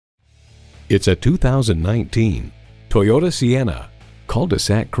It's a 2019 Toyota Sienna.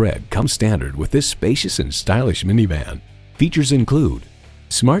 Cul-de-sac cred comes standard with this spacious and stylish minivan. Features include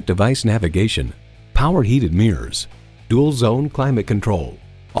smart device navigation, power heated mirrors, dual zone climate control,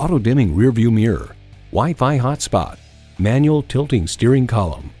 auto dimming rearview mirror, Wi-Fi hotspot, manual tilting steering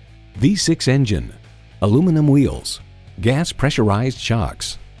column, V6 engine, aluminum wheels, gas pressurized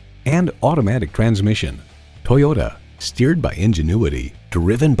shocks, and automatic transmission. Toyota, steered by ingenuity,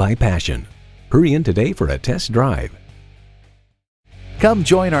 driven by passion. Hurry in today for a test drive. Come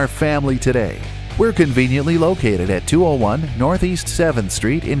join our family today. We're conveniently located at 201 Northeast 7th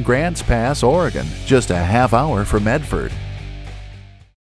Street in Grants Pass, Oregon, just a half hour from Medford.